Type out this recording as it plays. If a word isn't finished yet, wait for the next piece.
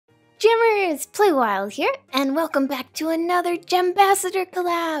gamers! PlayWild here, and welcome back to another Gembassador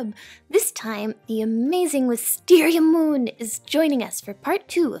collab! This time, the amazing WisteriaMOON is joining us for part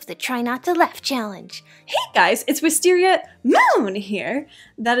 2 of the Try Not to Laugh challenge. Hey guys, it's WisteriaMOON here!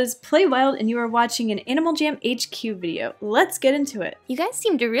 That is PlayWild, and you are watching an Animal Jam HQ video. Let's get into it. You guys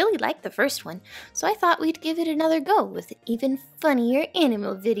seem to really like the first one, so I thought we'd give it another go with even funnier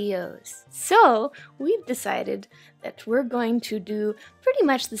animal videos. So, we've decided that we're going to do pretty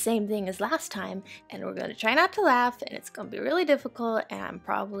much the same thing as last time, and we're going to try not to laugh, and it's going to be really difficult, and I'm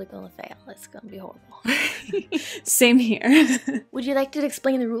probably going to fail. It's going to be horrible. Same here. Would you like to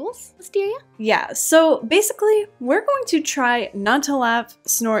explain the rules, Wisteria? Yeah, so basically, we're going to try not to laugh,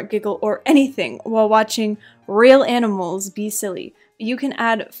 snort, giggle, or anything while watching real animals be silly. You can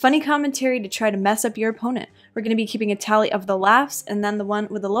add funny commentary to try to mess up your opponent. We're going to be keeping a tally of the laughs, and then the one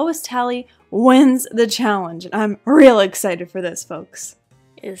with the lowest tally wins the challenge. And I'm real excited for this, folks.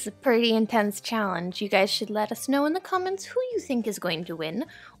 It's a pretty intense challenge. You guys should let us know in the comments who you think is going to win,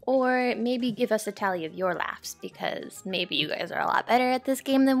 or maybe give us a tally of your laughs, because maybe you guys are a lot better at this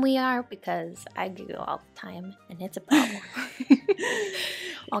game than we are, because I giggle all the time, and it's a problem.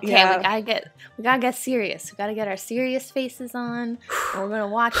 Okay, yeah. we gotta get serious. We gotta get our serious faces on. And we're gonna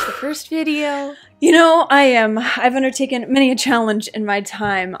watch the first video. You know, I've undertaken many a challenge in my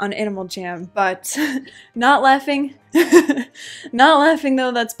time on Animal Jam, but not laughing, not laughing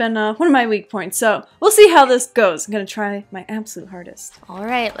though, that's been one of my weak points. So we'll see how this goes. I'm gonna try my absolute hardest. All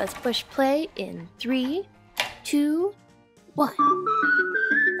right, let's push play in 3, 2, 1.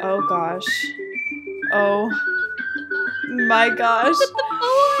 Oh gosh. Oh my gosh.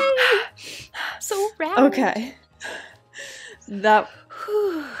 So rapid. Okay. That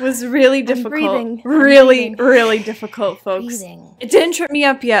was really difficult. Breathing. Really difficult, folks. Breathing. It didn't trip me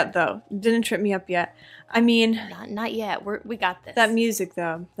up yet, though. It didn't trip me up yet. I mean, Not yet. We got this. that music,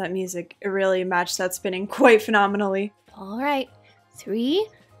 though. That music, it really matched that spinning quite phenomenally. All right. 3,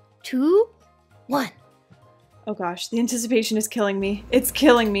 2, 1. Oh gosh, the anticipation is killing me. It's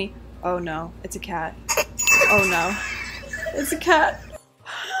killing me. Oh no, it's a cat. Oh no. It's a cat.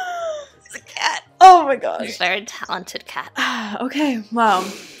 It's a cat. Oh my gosh. It's a very talented cat. Okay, well,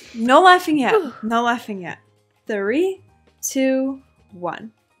 no laughing yet. No laughing yet. 3, 2,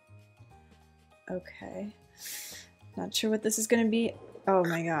 1. Okay. Not sure what this is gonna be. Oh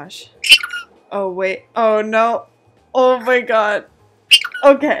my gosh. Oh wait. Oh no. Oh my god.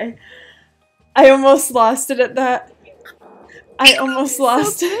 Okay. I almost lost it at that. I almost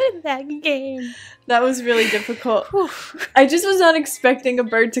lost so it. good at that game. That was really difficult. I just was not expecting a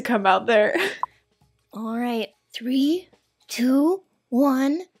bird to come out there. All right. 3, 2,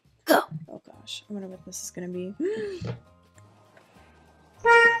 1, go. Oh gosh, I wonder what this is gonna be.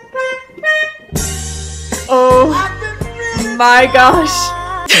 Oh my gosh.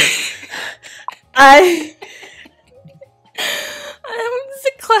 It's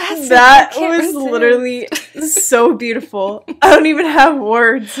a classic. That was literally so beautiful. I don't even have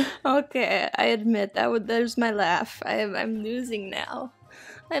words. Okay, I admit there's my laugh. I'm losing now.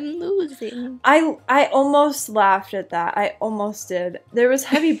 I'm losing. I almost laughed at that. I almost did. There was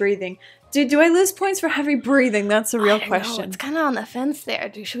heavy breathing. Do I lose points for heavy breathing? That's a real question. It's kind of on the fence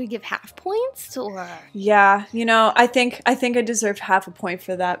there. Should we give half points or? Yeah, you know, I think I deserved half a point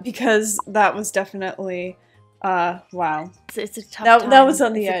for that, because that was definitely wow. It's a tough time. That was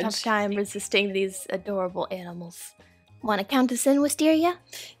on the edge. It's a tough time resisting these adorable animals. Want to count us in, Wisteria?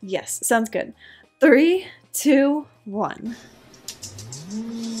 Yes, sounds good. 3, 2, 1.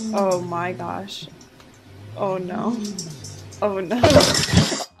 Oh my gosh. Oh no. Oh no.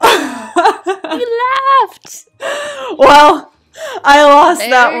 You laughed! Well, I lost There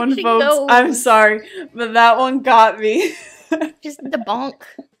that one, she folks. goes. I'm sorry, but that one got me. Just the bonk.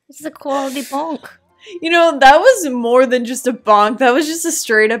 This is a quality bonk. You know, that was more than just a bonk. That was just a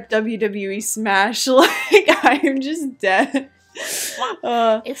straight up WWE smash. Like, I am just dead.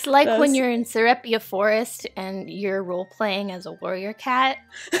 It's like when you're in Serepia Forest and you're role-playing as a warrior cat.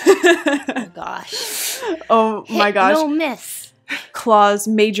 Oh gosh. Oh my Hit, gosh. no miss. Claws,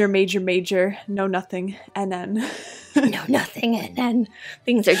 major, no nothing, NN. No nothing, and then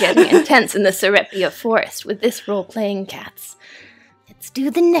things are getting intense in the Serepia Forest with this role-playing cats. Let's do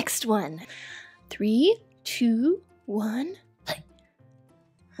the next one. 3, 2, 1, play.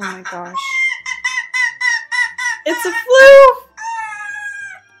 Oh my gosh. It's a floof!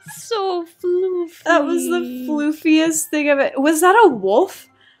 So floofy. That was the floofiest thing of it. Was that a wolf?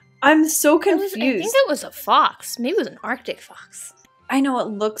 I'm so confused. I think it was a fox. Maybe it was an Arctic fox. I know it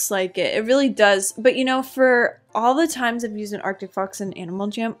looks like it. It really does. But you know, for all the times I've used an Arctic fox in Animal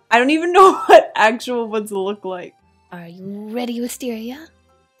Jam, I don't even know what actual ones look like. Are you ready, Wisteria?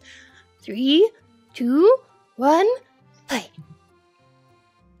 3, 2, 1, play.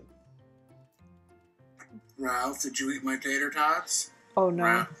 Ralph, did you eat my tater tots? Oh no.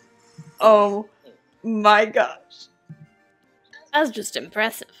 Ralph. Oh my gosh. That's just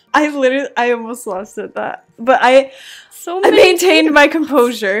impressive. I almost lost it that. But I So maintained my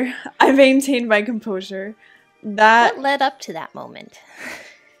composure. I maintained my composure. That What led up to that moment?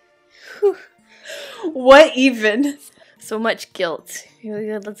 what even? So much guilt.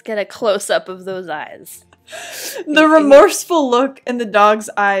 Let's get a close-up of those eyes. The remorseful look in the dog's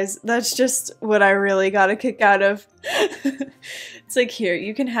eyes, that's just what I really got a kick out of. It's like, here,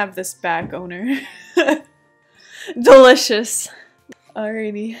 you can have this back, owner. Delicious.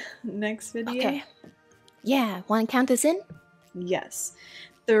 Alrighty, next video. Okay. Yeah, want to count this in? Yes.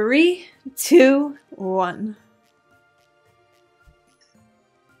 3, 2, 1.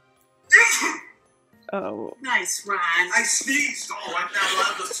 Oh. Nice, Ron. I sneezed. Oh, I'm not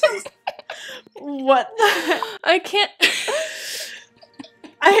allowed to sneeze. What the I can't.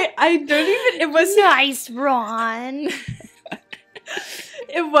 I don't even, it wasn't, Nice, Ron.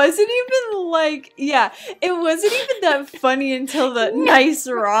 it wasn't even like, yeah, it wasn't even that funny until the nice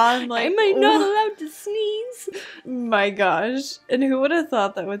Ron, like, Am I not allowed to sneeze? my gosh. And who would have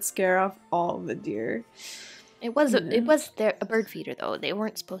thought that would scare off all the deer? It was a bird feeder though. They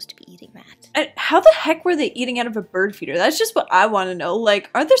weren't supposed to be eating that. And how the heck were they eating out of a bird feeder? That's just what I want to know. Like,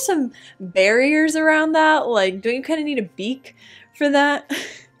 are there some barriers around that? Like, don't you kind of need a beak for that?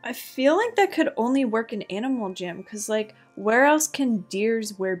 I feel like that could only work in Animal Jam, because, like, where else can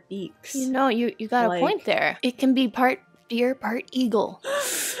deers wear beaks? You know, you got a point there. It can be part deer, part eagle.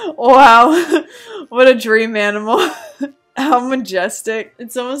 Wow. What a dream animal. How majestic.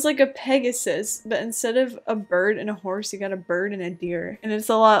 It's almost like a Pegasus, but instead of a bird and a horse, you got a bird and a deer. And it's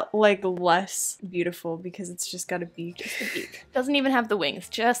a lot, like, less beautiful because it's just got a beak. Just the beak. Doesn't even have the wings,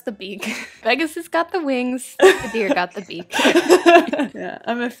 just the beak. Pegasus got the wings, the deer got the beak. Yeah,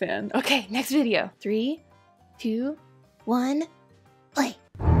 I'm a fan. Okay, next video. 3, 2, 1, play.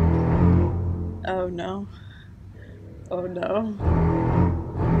 Oh no. Oh no.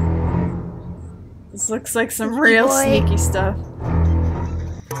 This looks like some real boy. sneaky stuff.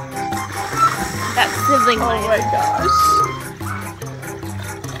 That sibling Oh line. my gosh.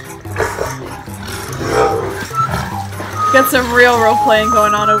 Got some real role playing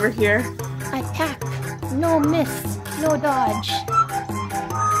going on over here. Attack. No miss. No dodge.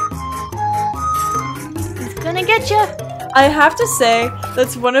 He's gonna get you. I have to say,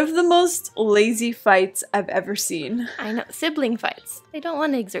 that's one of the most lazy fights I've ever seen. I know. Sibling fights. They don't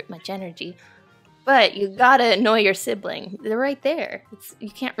want to exert much energy. But you gotta annoy your sibling. They're right there. You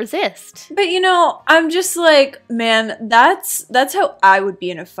can't resist. But you know, I'm just like, man, that's how I would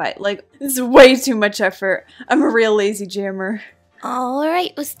be in a fight. Like, it's way too much effort. I'm a real lazy jammer.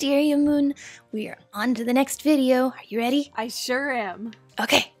 Alright, WisteriaMOON. We are on to the next video. Are you ready? I sure am.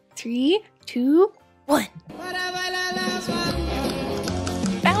 Okay. 3, 2, 1.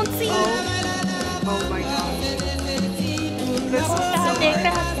 Bouncy! Oh my gosh. This is so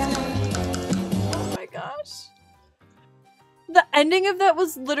Oh my gosh. The ending of that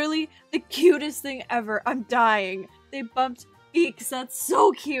was literally the cutest thing ever. I'm dying. They bumped beaks. That's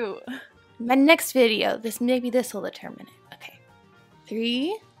so cute. My next video, maybe this will determine it. Okay.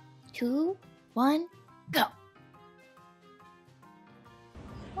 3, 2, 1, go.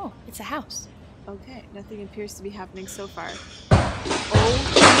 Oh, it's a house. Okay, nothing appears to be happening so far.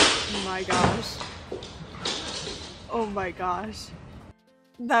 Oh my gosh. Oh my gosh.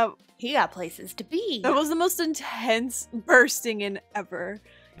 He got places to be. That was the most intense bursting in ever.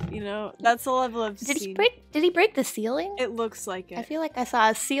 You know, that's the level of Did scene. he break the ceiling? It looks like it. I feel like I saw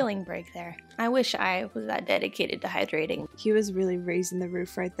a ceiling break there. I wish I was that dedicated to hydrating. He was really raising the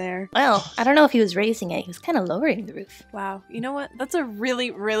roof right there. Well, I don't know if he was raising it. He was kind of lowering the roof. Wow. You know what? That's a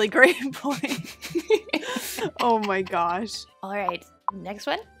really, really great point. Oh my gosh. All right, next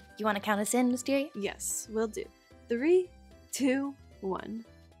one. You want to count us in, Wisteria? Yes, will do. 3, 2, 1.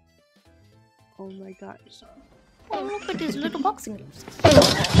 Oh my gosh. Oh, look at his little boxing gloves.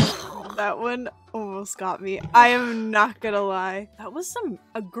 That one almost got me. I am not gonna lie. That was some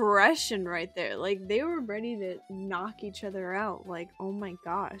aggression right there. Like, they were ready to knock each other out. Like, oh my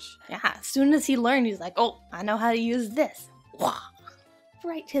gosh. Yeah, as soon as he learned, he's like, oh, I know how to use this. Wah!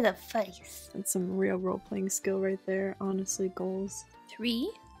 Right to the face. That's some real role-playing skill right there. Honestly, goals.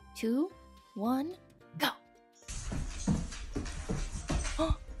 3, 2, 1, go.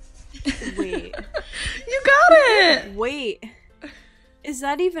 Wait. You got it! Wait. Is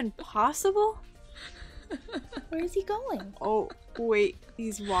that even possible? Where is he going? Oh, wait.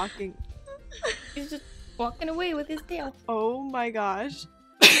 He's walking. He's just walking away with his tail. Oh my gosh.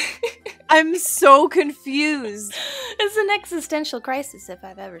 I'm so confused. It's an existential crisis if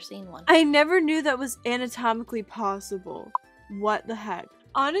I've ever seen one. I never knew that was anatomically possible. What the heck?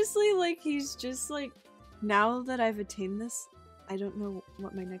 Honestly, like, he's just like, now that I've attained this, I don't know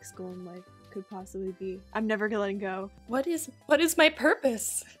what my next goal in life could possibly be. I'm never gonna let him go. What is my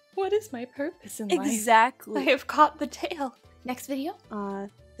purpose? What is my purpose in life? Exactly. I have caught the tail. Next video?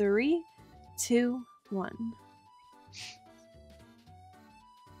 3, 2, 1.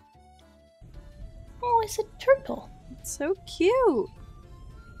 Oh, it's a turtle. It's so cute.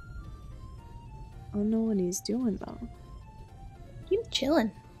 I don't know what he's doing though. You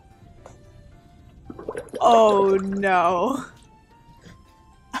chilling. Oh no.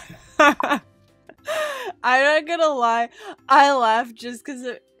 I'm not gonna lie, I laughed just because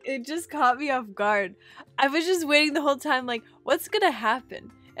it just caught me off guard. I was just waiting the whole time like, what's gonna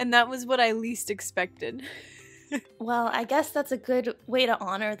happen? And that was what I least expected. Well, I guess that's a good way to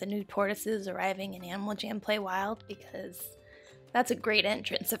honor the new tortoises arriving in Animal Jam PlayWild, because that's a great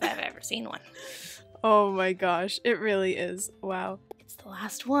entrance if I've ever seen one. Oh my gosh, it really is. Wow. It's the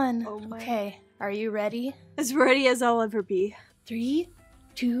last one. Oh my. Okay, are you ready? As ready as I'll ever be. 3,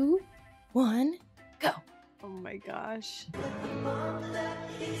 2, 1, go. Oh my gosh.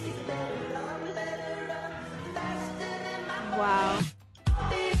 Wow.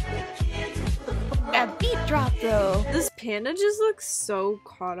 A beat drop though. This panda just looks so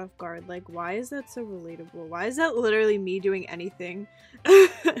caught off guard. Like, why is that so relatable? Why is that literally me doing anything?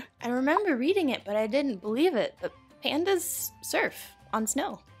 I remember reading it, but I didn't believe it. But pandas surf on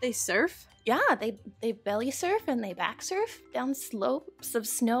snow. They surf? Yeah, they belly surf and they back surf down slopes of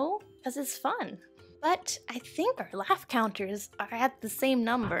snow because it's fun. But I think our laugh counters are at the same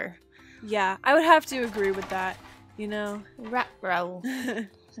number. Yeah, I would have to agree with that, you know? Ruh-roh.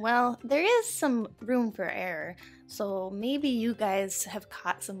 Well, there is some room for error, so maybe you guys have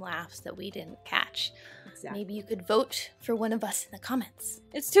caught some laughs that we didn't catch. Exactly. Maybe you could vote for one of us in the comments.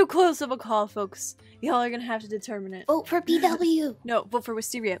 It's too close of a call, folks. Y'all are gonna have to determine it. Vote for BW! No, vote for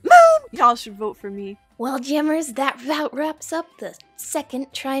WisteriaMOON! Y'all should vote for me. Well, Jammers, that about wraps up the second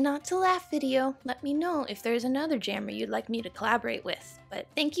Try Not to Laugh video. Let me know if there's another Jammer you'd like me to collaborate with. But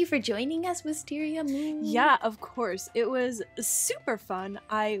thank you for joining us, WisteriaMOON. Yeah, of course. It was super fun.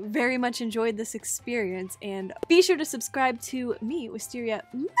 I very much enjoyed this experience, and be sure to subscribe to me,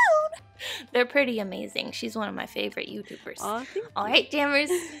 WisteriaMOON. They're pretty amazing. She's one of my favorite YouTubers. Aw, thank you. All right, Jammers.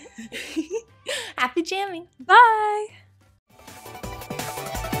 Happy jamming. Bye!